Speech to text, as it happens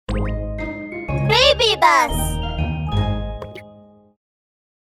baby bus!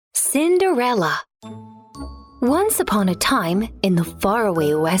 Cinderella. Once upon a time, in the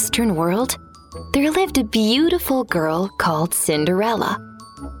faraway Western world, there lived a beautiful girl called Cinderella.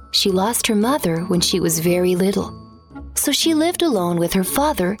 She lost her mother when she was very little, so she lived alone with her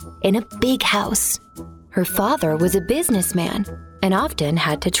father in a big house. Her father was a businessman and often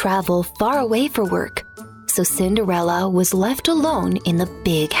had to travel far away for work, so Cinderella was left alone in the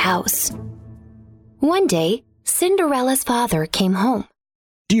big house. One day, Cinderella's father came home.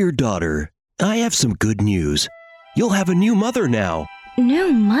 Dear daughter, I have some good news. You'll have a new mother now.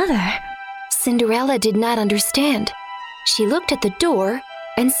 New mother? Cinderella did not understand. She looked at the door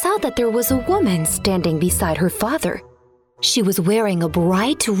and saw that there was a woman standing beside her father. She was wearing a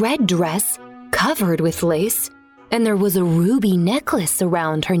bright red dress covered with lace, and there was a ruby necklace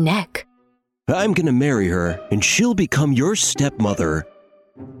around her neck. I'm gonna marry her, and she'll become your stepmother.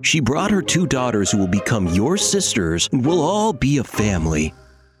 She brought her 2 daughters who will become your sisters, and we'll all be a family.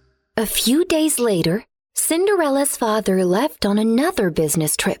 A few days later, Cinderella's father left on another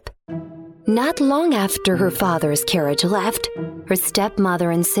business trip. Not long after her father's carriage left, her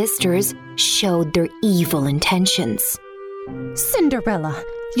stepmother and sisters showed their evil intentions. Cinderella,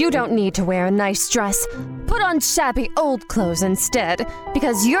 you don't need to wear a nice dress. Put on shabby old clothes instead,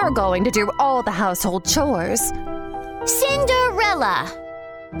 because you're going to do all the household chores. Cinderella,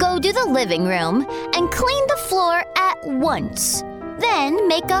 go to the living room and clean the floor at once. Then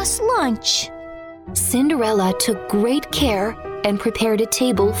make us lunch. Cinderella took great care and prepared a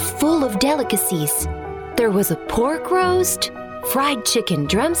table full of delicacies. There was a pork roast, fried chicken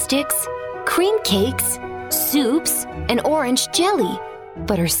drumsticks, cream cakes, soups, and orange jelly.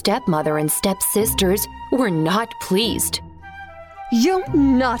 But her stepmother and stepsisters were not pleased. You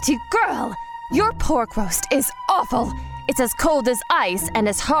naughty girl! Your pork roast is awful. It's as cold as ice and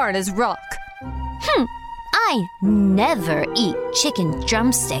as hard as rock. I never eat chicken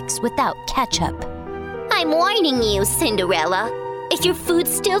drumsticks without ketchup. I'm warning you, Cinderella. If your food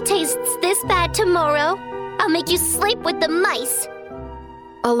still tastes this bad tomorrow, I'll make you sleep with the mice.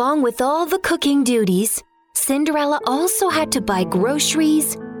 Along with all the cooking duties, Cinderella also had to buy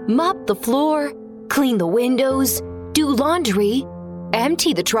groceries, mop the floor, clean the windows, do laundry,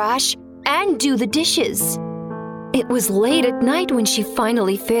 empty the trash, and do the dishes. It was late at night when she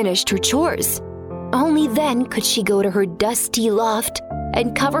finally finished her chores. Only then could she go to her dusty loft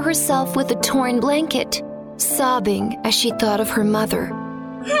and cover herself with a torn blanket, sobbing as she thought of her mother.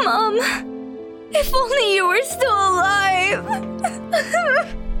 Mom, if only you were still alive!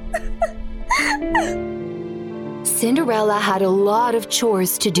 Cinderella had a lot of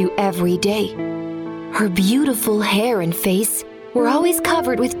chores to do every day. Her beautiful hair and face were always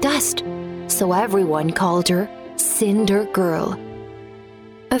covered with dust, so everyone called her Cinder Girl.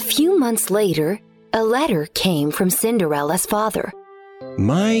 A few months later, a letter came from Cinderella's father.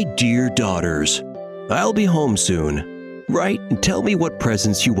 My dear daughters, I'll be home soon. Write and tell me what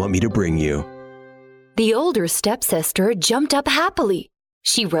presents you want me to bring you. The older stepsister jumped up happily.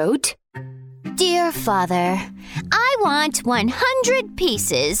 She wrote, Dear father, I want 100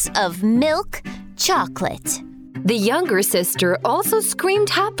 pieces of milk chocolate. The younger sister also screamed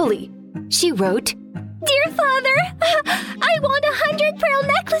happily. She wrote, Dear father, I want 100 pearl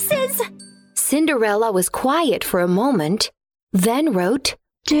necklaces. Cinderella was quiet for a moment, then wrote,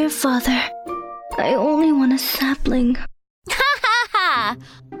 Dear father, I only want a sapling. Ha ha ha!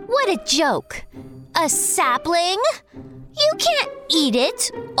 What a joke! A sapling? You can't eat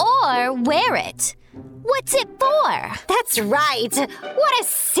it or wear it. What's it for? That's right! What a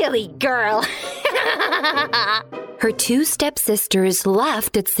silly girl! Her 2 stepsisters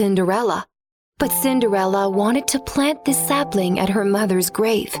laughed at Cinderella, but Cinderella wanted to plant this sapling at her mother's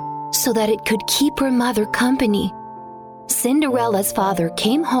grave so that it could keep her mother company. Cinderella's father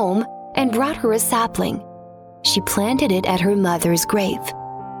came home and brought her a sapling. She planted it at her mother's grave.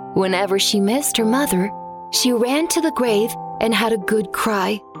 Whenever she missed her mother, she ran to the grave and had a good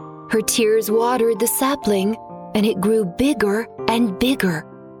cry. Her tears watered the sapling, and it grew bigger and bigger.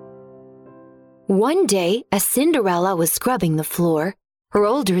 One day, as Cinderella was scrubbing the floor, her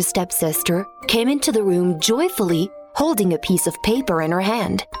older stepsister came into the room joyfully, holding a piece of paper in her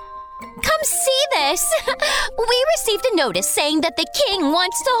hand. Come see this! We received a notice saying that the king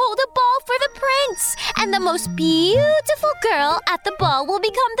wants to hold a ball for the prince, and the most beautiful girl at the ball will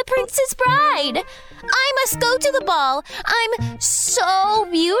become the prince's bride. I must go to the ball. I'm so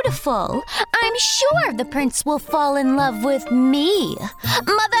beautiful. I'm sure the prince will fall in love with me.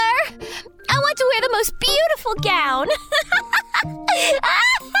 Mother, I want to wear the most beautiful gown.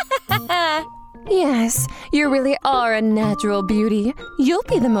 Yes, you really are a natural beauty. You'll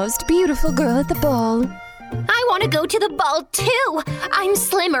be the most beautiful girl at the ball. I want to go to the ball too. I'm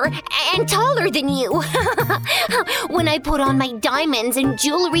slimmer and taller than you. When I put on my diamonds and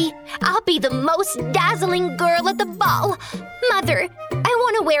jewelry, I'll be the most dazzling girl at the ball. Mother, I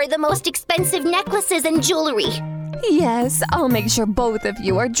want to wear the most expensive necklaces and jewelry. Yes, I'll make sure both of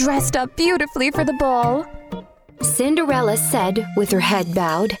you are dressed up beautifully for the ball. Cinderella said with her head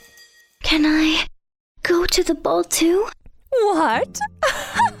bowed. Can I go to the ball too? What?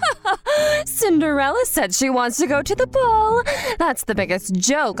 Cinderella said she wants to go to the ball. That's the biggest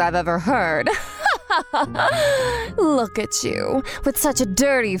joke I've ever heard. Look at you, with such a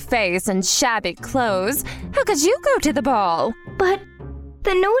dirty face and shabby clothes. How could you go to the ball? But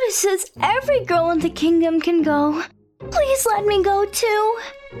the notice says every girl in the kingdom can go. Please let me go too.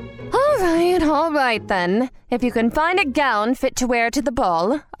 All right then. If you can find a gown fit to wear to the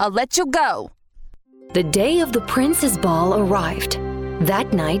ball, I'll let you go. The day of the prince's ball arrived.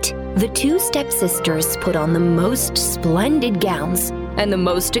 That night, the two stepsisters put on the most splendid gowns and the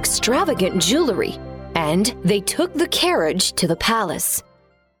most extravagant jewelry, and they took the carriage to the palace.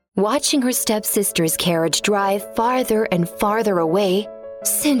 Watching her stepsister's carriage drive farther and farther away,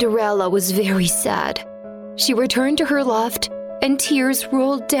 Cinderella was very sad. She returned to her loft, and tears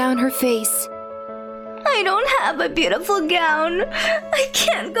rolled down her face. I don't have a beautiful gown. I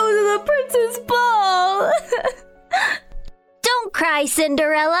can't go to the prince's ball. Don't cry,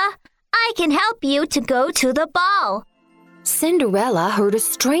 Cinderella. I can help you to go to the ball. Cinderella heard a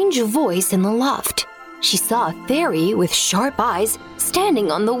strange voice in the loft. She saw a fairy with sharp eyes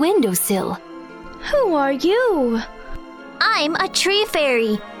standing on the windowsill. Who are you? I'm a tree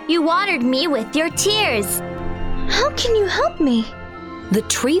fairy. You watered me with your tears. How can you help me? The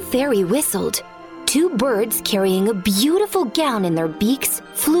tree fairy whistled. Two birds carrying a beautiful gown in their beaks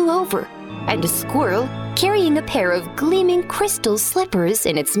flew over, and a squirrel, carrying a pair of gleaming crystal slippers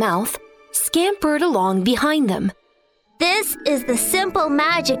in its mouth, scampered along behind them. This is the simple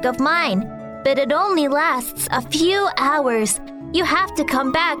magic of mine, but it only lasts a few hours. You have to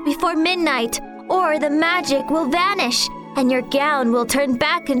come back before midnight, or the magic will vanish, and your gown will turn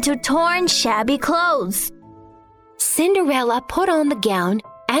back into torn, shabby clothes. Cinderella put on the gown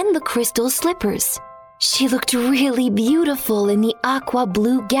and the crystal slippers. She looked really beautiful in the aqua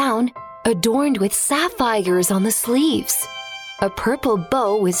blue gown, adorned with sapphires on the sleeves. A purple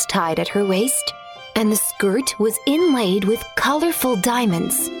bow was tied at her waist, and the skirt was inlaid with colorful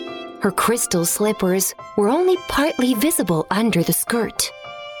diamonds. Her crystal slippers were only partly visible under the skirt.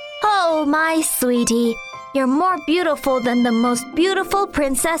 Oh, my sweetie, you're more beautiful than the most beautiful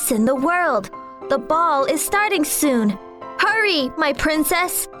princess in the world. The ball is starting soon. Hurry, my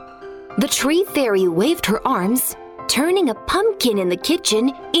princess. The tree fairy waved her arms, turning a pumpkin in the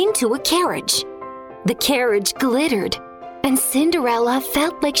kitchen into a carriage. The carriage glittered, and Cinderella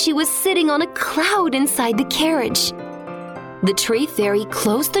felt like she was sitting on a cloud inside the carriage. The tree fairy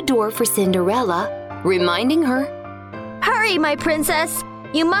closed the door for Cinderella, reminding her, Hurry, my princess.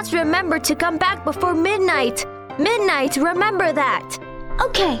 You must remember to come back before midnight. Midnight, remember that.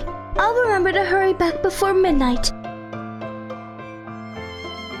 Okay, I'll remember to hurry back before midnight.